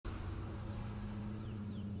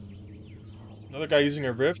Another guy using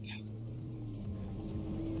a rift.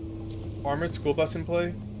 Armored school bus in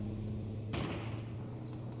play.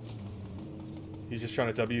 He's just trying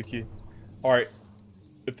to W key. Alright.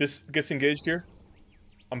 If this gets engaged here,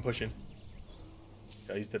 I'm pushing.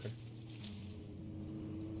 Yeah, he's dipping.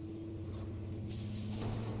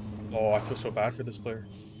 Oh, I feel so bad for this player.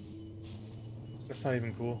 That's not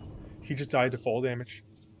even cool. He just died to fall damage.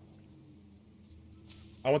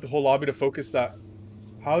 I want the whole lobby to focus that.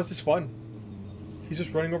 How is this fun? He's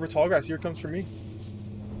just running over tall grass. Here it comes for me.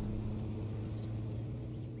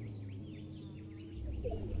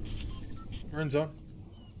 We're in zone.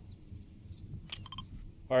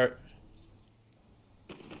 Alright.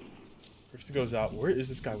 Rift goes out. Where is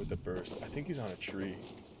this guy with the burst? I think he's on a tree.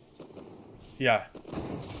 Yeah.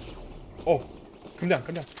 Oh. Come down,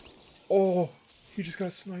 come down. Oh. He just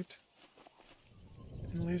got sniped.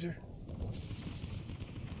 In laser.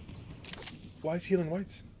 Why is he healing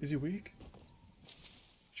whites? Is he weak?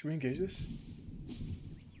 Should we engage this?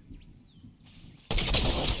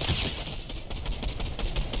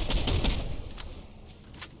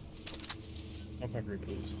 No peppery,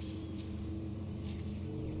 please.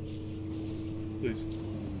 Please.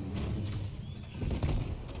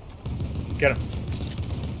 Get him.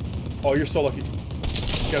 Oh, you're so lucky.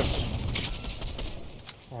 Get him.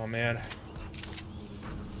 Oh, man.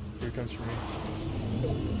 Here he comes for me.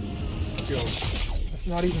 Yo, that's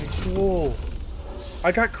not even cool.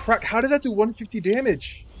 I got cracked. How does that do 150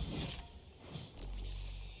 damage?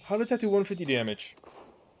 How does that do 150 damage?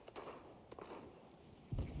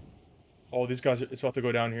 Oh, these guys, it's about to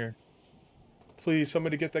go down here. Please,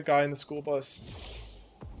 somebody get that guy in the school bus.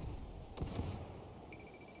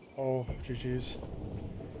 Oh, GG's.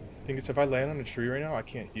 I think it's if I land on a tree right now, I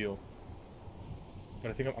can't heal.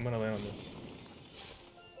 But I think I'm gonna land on this.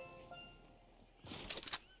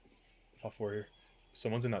 Top 4 here.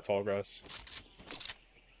 Someone's in that tall grass.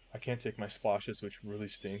 I can't take my splashes, which really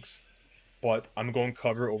stinks. But I'm going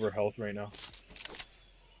cover over health right now.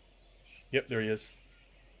 Yep, there he is.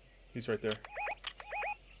 He's right there.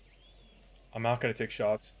 I'm not gonna take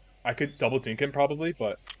shots. I could double dink him probably,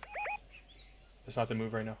 but that's not the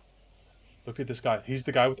move right now. Look at this guy. He's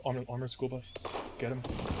the guy with armored school bus. Get him.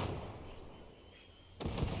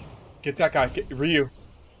 Get that guy. Get Ryu.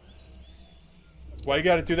 Why you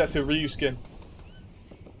gotta do that to Ryu skin?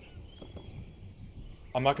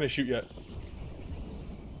 I'm not gonna shoot yet.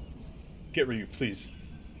 Get Ryu, please.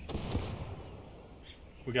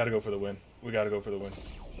 We gotta go for the win. We gotta go for the win.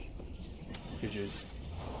 GG's.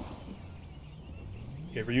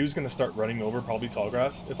 Okay, Ryu's gonna start running over probably tall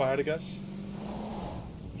grass, if I had to guess.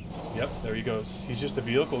 Yep, there he goes. He's just a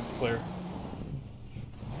vehicle player.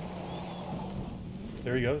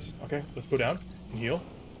 There he goes. Okay, let's go down and heal.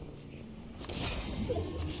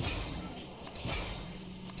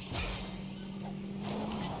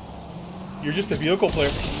 You're just a vehicle player.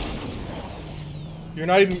 You're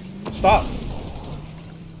not even... Stop.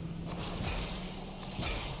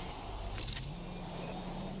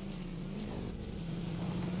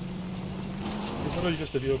 You're literally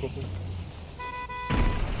just a vehicle player.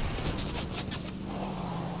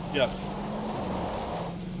 Yeah.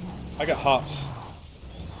 I got hops.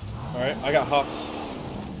 Alright, I got hops.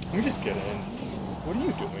 Let me just get in. What are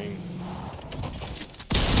you doing?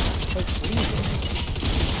 Like, what are you doing?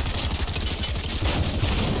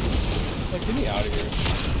 Like, get me out of here.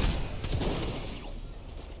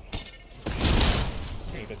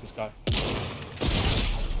 I'm gonna get this guy.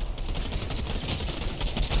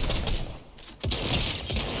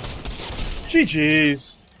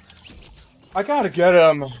 GG's. I gotta get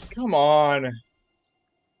him. Come on.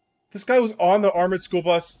 This guy was on the armored school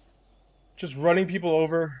bus, just running people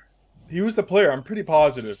over. He was the player, I'm pretty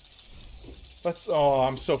positive. That's, oh,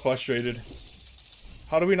 I'm so frustrated.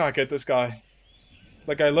 How do we not get this guy?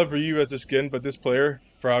 Like, I love Ryu as a skin, but this player,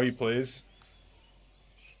 for how he plays.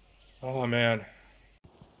 Oh, man.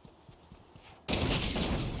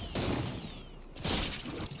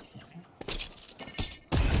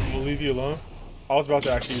 We'll leave you alone. I was about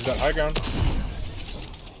to actually use that high ground.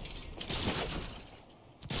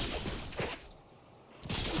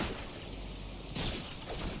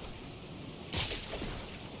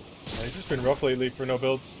 Yeah, he's just been rough lately for no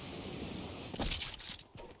builds.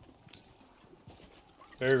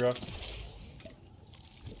 Very rough.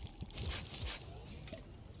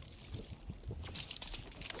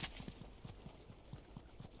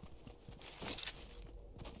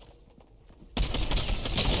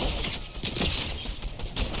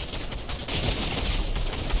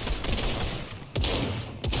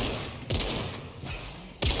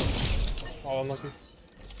 Oh, unlucky.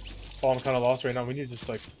 Oh, I'm kind of lost right now. We need to just,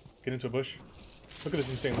 like, get into a bush. Look at this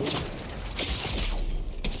insane loot.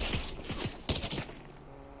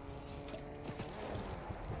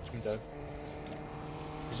 dead.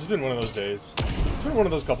 It's just been one of those days. It's been one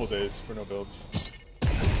of those couple days for no builds.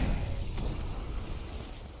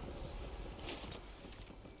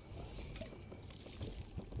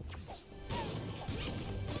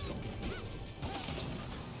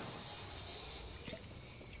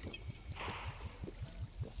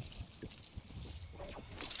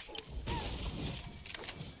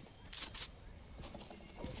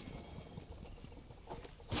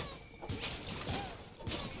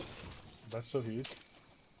 That's so huge.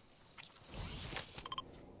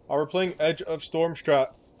 Oh, we're playing Edge of Storm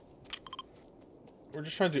strat. We're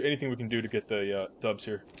just trying to do anything we can do to get the dubs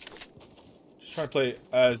here. Just trying to play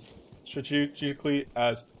as strategically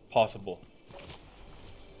as possible.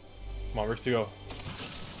 Come on, we're good to go.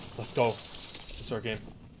 Let's go. Let's start our game.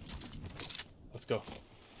 Let's go.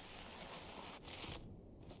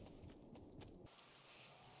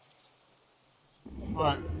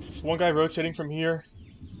 Alright, one guy rotating from here.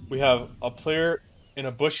 We have a player in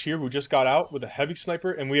a bush here who just got out with a heavy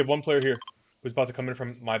sniper, and we have one player here who's about to come in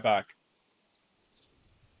from my back.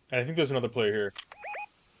 And I think there's another player here.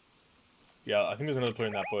 Yeah, I think there's another player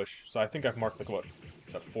in that bush. So I think I've marked, like, what?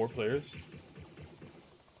 Is that 4 players?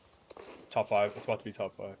 Top 5. It's about to be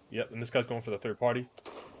top 5. Yep, and this guy's going for the third party.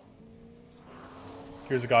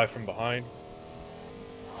 Here's a guy from behind.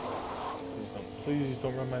 Please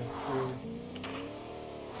don't run my through.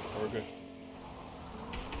 Oh, we're good.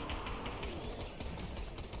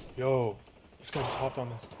 Yo, this guy just hopped on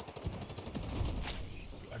the...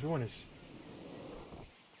 Everyone is...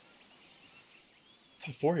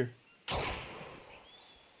 Top 4 here.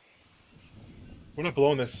 We're not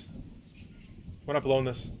blowing this. We're not blowing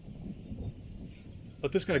this.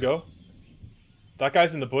 Let this guy go. That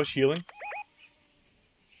guy's in the bush healing.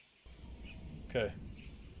 Okay.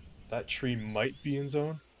 That tree might be in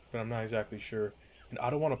zone, but I'm not exactly sure. And I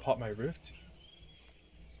don't want to pop my rift.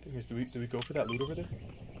 Thing is, do we go for that loot over there?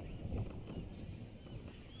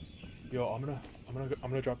 Yo, I'm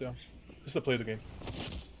gonna drop down. This is the play of the game.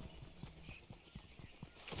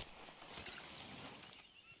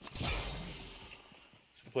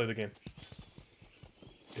 It's the play of the game.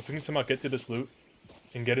 If we can somehow get to this loot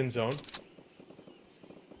and get in zone,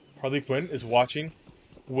 Harley Quinn is watching,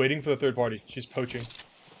 waiting for the third party. She's poaching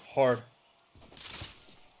hard.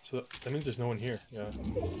 So that means there's no one here. Yeah.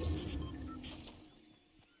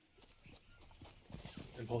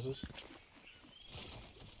 Impulses.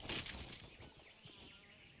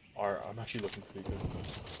 Alright, I'm actually looking pretty good.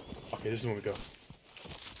 Okay, this is when we go.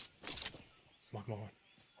 Come on.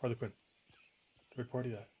 Harley Quinn. Third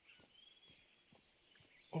party that.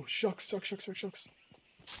 Oh, shucks.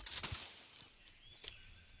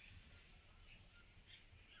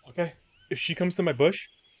 Okay, if she comes to my bush...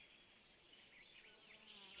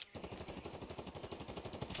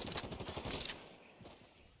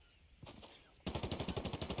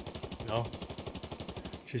 No.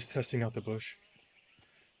 She's testing out the bush.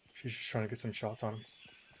 She's just trying to get some shots on him.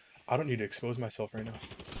 I don't need to expose myself right now.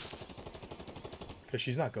 Because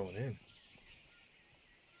she's not going in.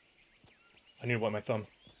 I need to wipe my thumb.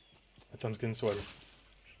 My thumb's getting sweaty.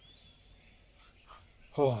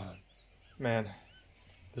 Oh, man.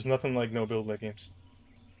 There's nothing like no build like games.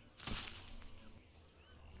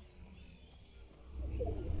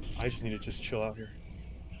 I just need to just chill out here.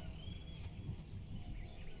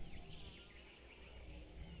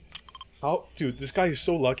 Oh, dude, this guy is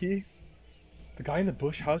so lucky. The guy in the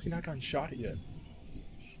bush, how has he not gotten shot yet?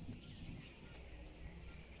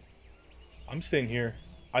 I'm staying here.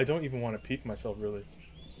 I don't even want to peek myself, really.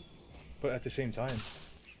 But at the same time,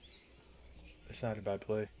 it's not a bad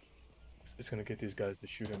play. It's gonna get these guys to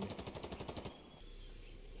shoot at me.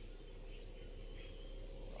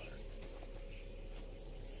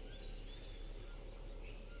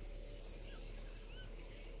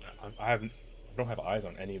 I don't have eyes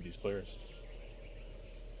on any of these players.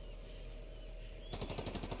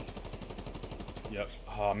 Yep.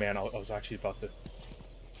 Oh man, I was actually about to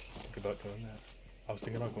think about doing that. I was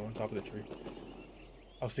thinking about going on top of the tree.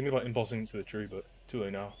 I was thinking about impulsing to the tree, but too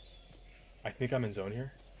late now. I think I'm in zone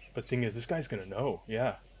here. But the thing is, this guy's gonna know.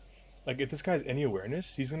 Yeah. Like, if this guy has any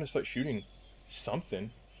awareness, he's gonna start shooting something.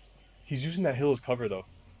 He's using that hill as cover, though.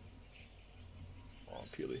 Oh,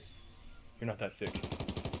 Peely. You're not that thick.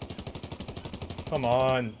 Come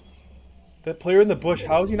on. That player in the bush,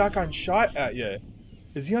 how has he not gotten shot at yet?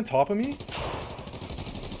 Is he on top of me?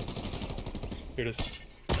 Here it is.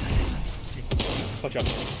 Clutch up.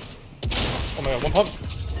 Oh my god, one pump.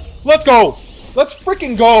 Let's go! Let's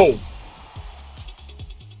freaking go!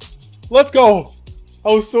 Let's go!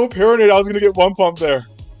 I was so paranoid I was gonna get one pump there.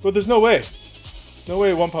 But there's no way. No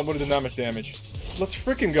way one pump would have done that much damage. Let's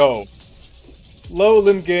freaking go. Low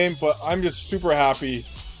limb game, but I'm just super happy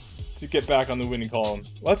to get back on the winning column.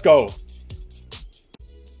 Let's go.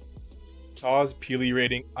 Kawspeely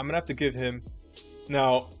rating. I'm gonna have to give him.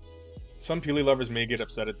 Now, some Peely lovers may get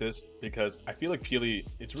upset at this because I feel like Peely,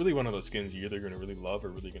 it's really one of those skins you're either gonna really love or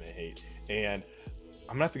really gonna hate. And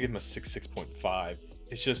I'm gonna have to give him a 6.5.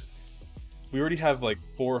 It's just, we already have like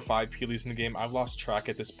 4 or 5 Peelys in the game. I've lost track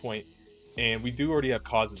at this point, and we do already have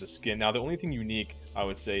Kaw's as a skin. Now, the only thing unique, I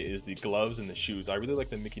would say, is the gloves and the shoes. I really like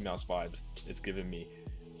the Mickey Mouse vibes it's giving me.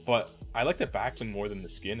 But I like the backbling more than the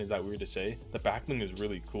skin. Is that weird to say? The backbling is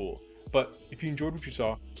really cool. But if you enjoyed what you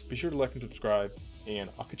saw, be sure to like and subscribe, and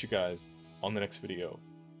I'll catch you guys on the next video.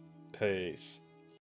 Peace.